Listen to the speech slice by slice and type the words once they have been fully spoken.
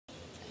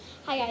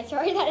Hi guys,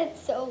 sorry that it's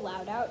so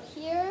loud out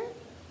here.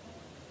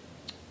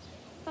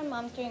 My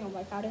mom's doing a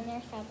workout in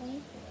there,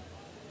 sadly.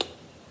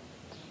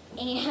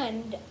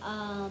 And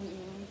I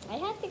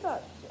had to go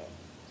out here,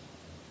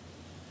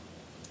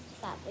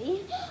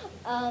 sadly.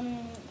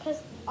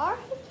 Because our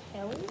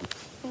hotel, you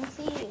can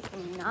see,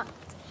 is not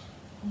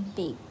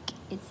big.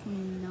 It's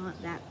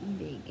not that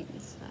big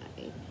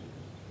inside.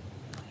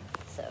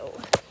 So,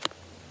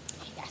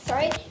 yeah,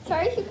 sorry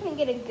if you couldn't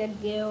get a good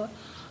view.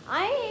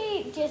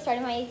 I just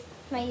started my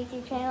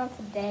YouTube channel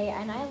today,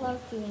 and I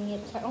love doing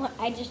it. So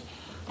I just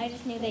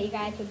knew that you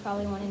guys would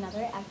probably want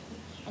another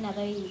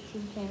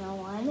YouTube channel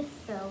one.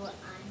 So I'm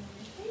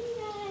gonna show you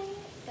guys.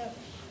 So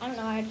I don't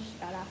know. I just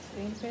got off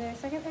screen for a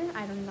second there.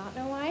 I do not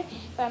know why,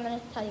 but I'm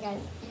gonna tell you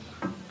guys.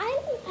 I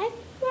you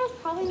guys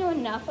probably know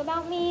enough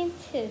about me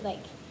to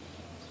like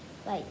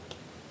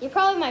you're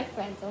probably my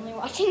friends only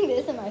watching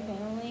this and my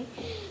family.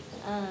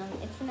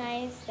 It's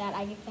nice that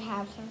I get to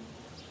have some,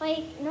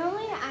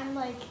 normally I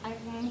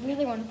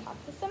really want to talk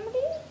to somebody,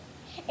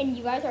 and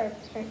you guys are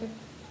perfect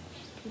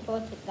people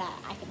that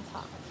I can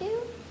talk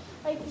to.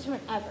 Like, just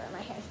whenever my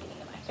hair's getting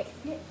in my face.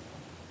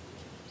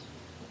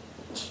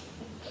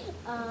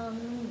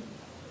 And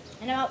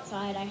I'm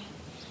outside. I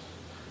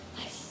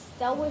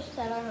still wish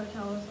that our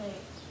hotel was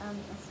a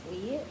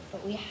suite,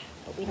 but we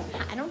don't.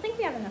 I don't think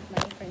we have enough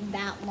money for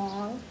that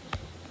long.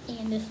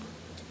 And it's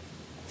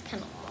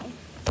kind of long.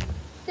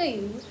 So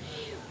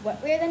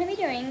what we're gonna be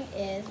doing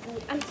is,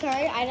 I'm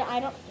sorry that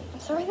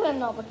I'm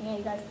not looking at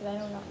you guys because I do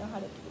not know how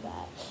to do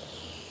that.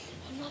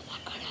 I'm not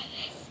that good at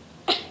this.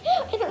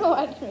 I don't know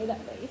how to do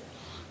that face.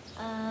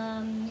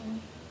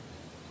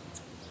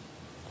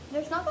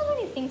 There's not that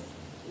many things to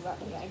do out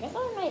here. I guess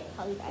I might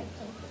tell you guys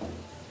some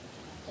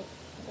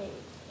things.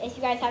 If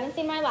you guys haven't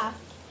seen my last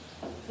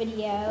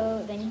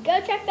video, then go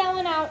check that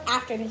one out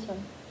after this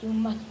one. You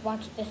must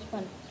watch this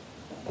one.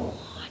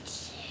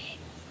 Watch it.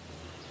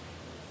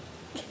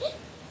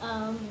 I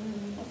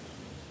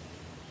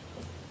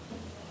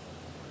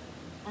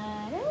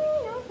don't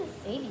really know what to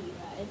say to you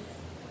guys.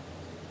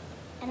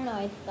 I don't know,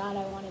 I thought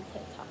I wanted to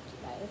talk to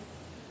you guys.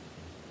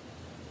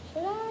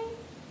 Should I?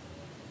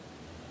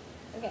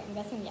 Okay, I'm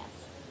guessing yes.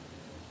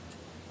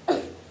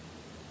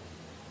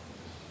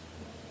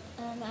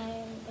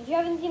 If you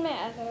haven't seen my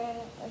other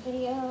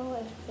video,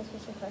 if this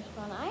was your first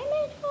one, I'm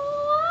in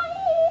Hawaii.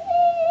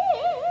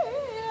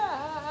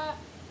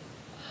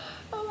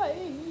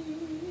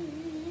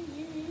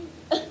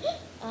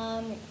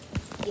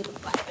 Let's give a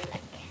bottle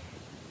look.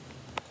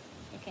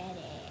 Look at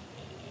it.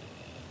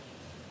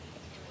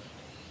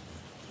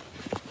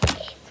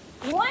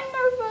 It's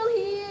wonderful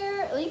here.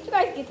 At least you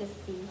guys get to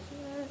see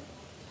here.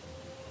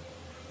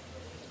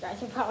 You guys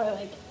are probably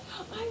like, I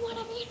want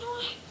to be in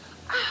Hawaii.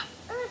 I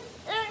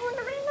want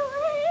to be in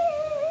Hawaii.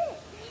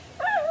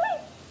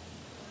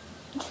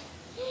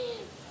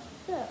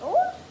 So,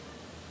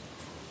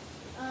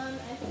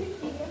 as you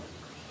can see,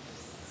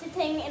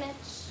 sitting in a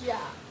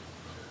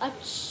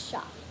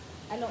shop.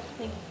 I don't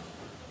think.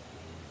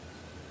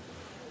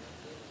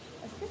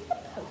 Is this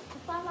supposed to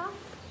fly off?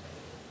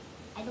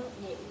 I don't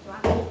know. So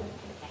I'm going to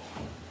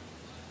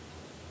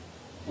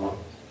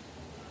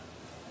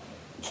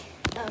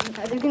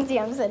check. As you can see,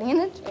 I'm sitting in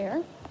a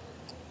chair.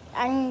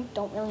 I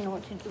don't really know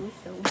what to do,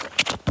 so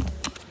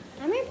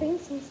I might bring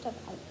some stuff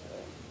out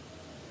here.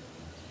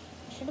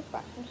 I should have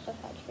brought some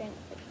stuff out here in the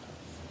first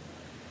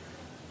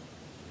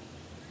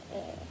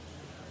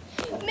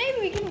place. Maybe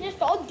we can just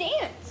all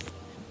dance.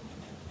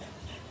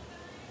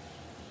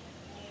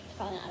 It's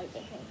probably not a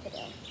good thing to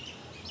do.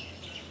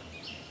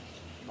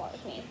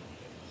 Bars me.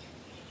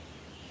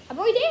 How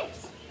about we dance?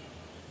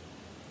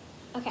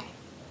 Okay.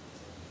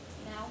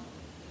 Now,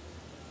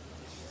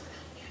 just look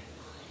how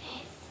beautiful it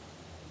is.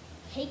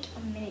 Take a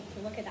minute to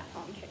look at that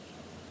palm tree.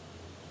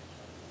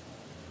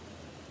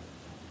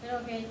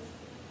 Little kids,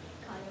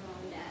 call your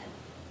mom and dad.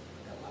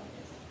 They'll love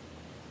this.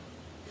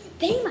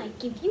 They might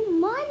give you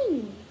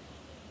money.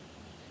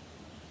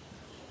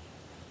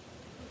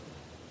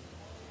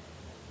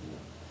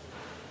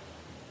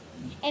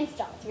 And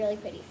still, it's really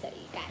pretty, so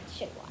you guys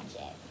should watch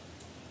it.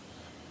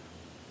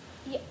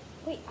 Yeah,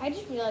 wait, I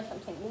just realized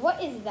something.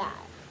 What is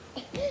that?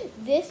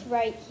 This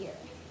right here.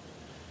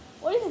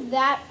 What is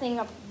that thing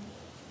up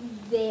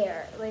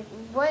there? Like,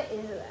 what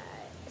is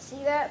that?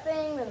 See that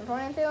thing that I'm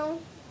pointing to?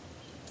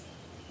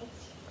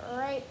 It's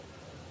right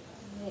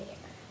there.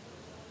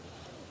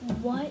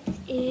 What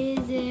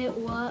is it?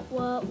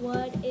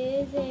 What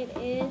is it?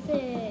 Is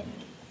it?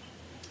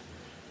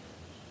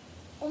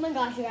 Oh my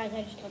gosh, you guys,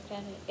 I just looked at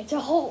it. It's a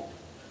hole.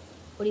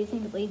 What do you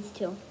think it leads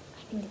to?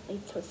 I think it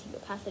leads to a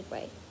secret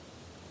passageway.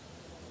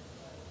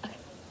 Okay.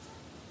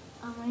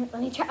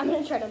 Let me try. I'm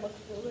gonna try to look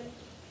through it.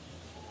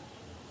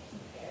 I'm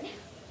scared.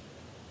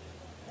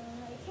 I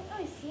can't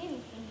really see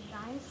anything,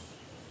 guys.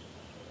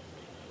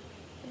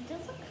 It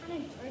does look kind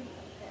of dirty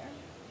up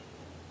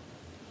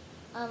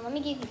there. Let me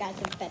give you guys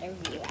a better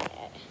view at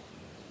it.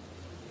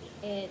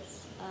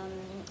 It's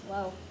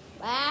whoa.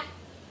 Ah.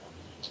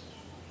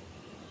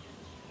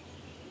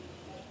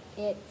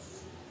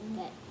 It's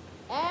that.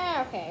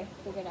 Okay, I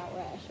figured out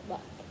where I should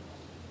look.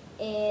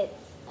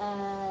 it's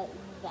that.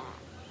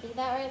 See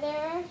that right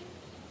there?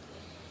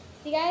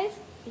 See, guys?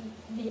 See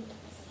that.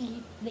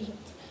 See that.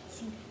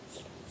 See that.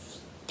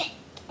 Okay.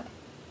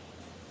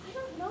 I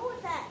don't know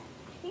what that.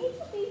 I think it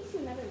just leads to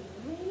another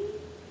room, maybe?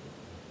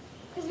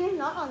 Because we're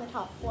not on the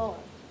top floor.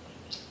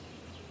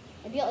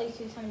 Maybe it leads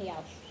to somebody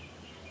else.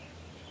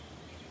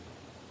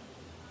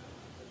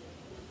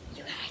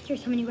 You guys,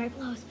 there's somebody right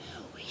below us.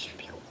 We should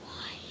be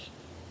quiet.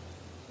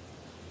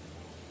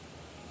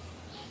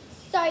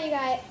 Sorry, you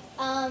guys.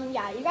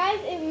 Yeah, you guys,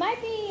 it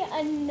might be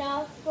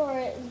enough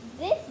for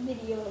this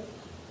video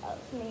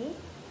of me,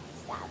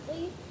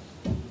 sadly.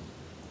 I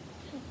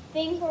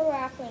think we're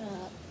wrapping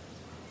up.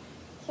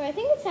 So I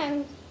think it's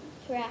time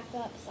to wrap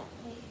up,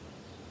 sadly.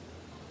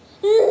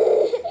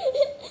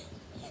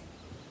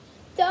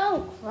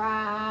 Don't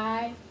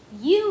cry.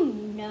 You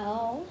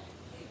know.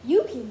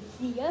 You can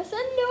see us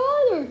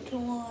another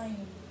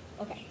time.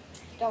 Okay,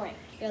 don't worry.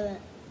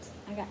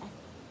 I got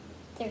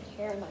there's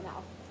hair in my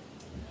mouth.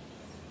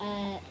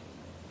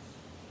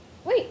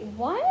 Wait,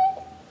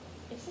 what?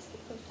 Is this the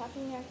first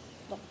talking here?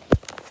 Look.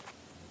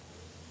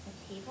 The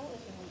table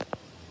is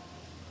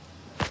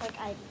like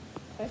I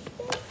pushed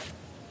it.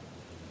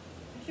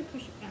 I should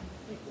push it down.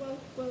 Wait,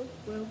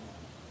 whoa.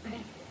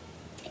 Okay.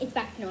 It's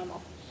back to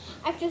normal.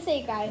 I have to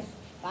say, guys,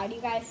 bye to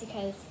you guys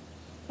because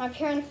my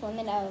parents'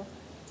 limit of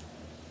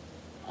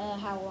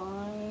how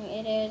long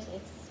it is,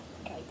 it's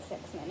like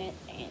 6 minutes,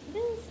 and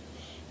this,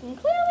 you can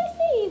clearly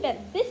see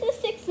that this is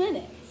 6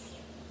 minutes.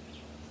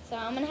 So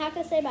I'm gonna have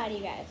to say bye to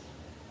you guys.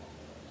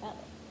 Oh,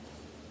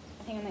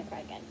 I think I might cry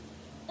again.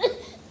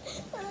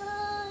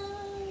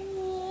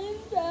 I'm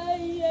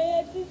sorry, I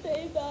have to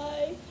say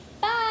bye.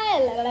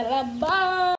 Bye. Bye.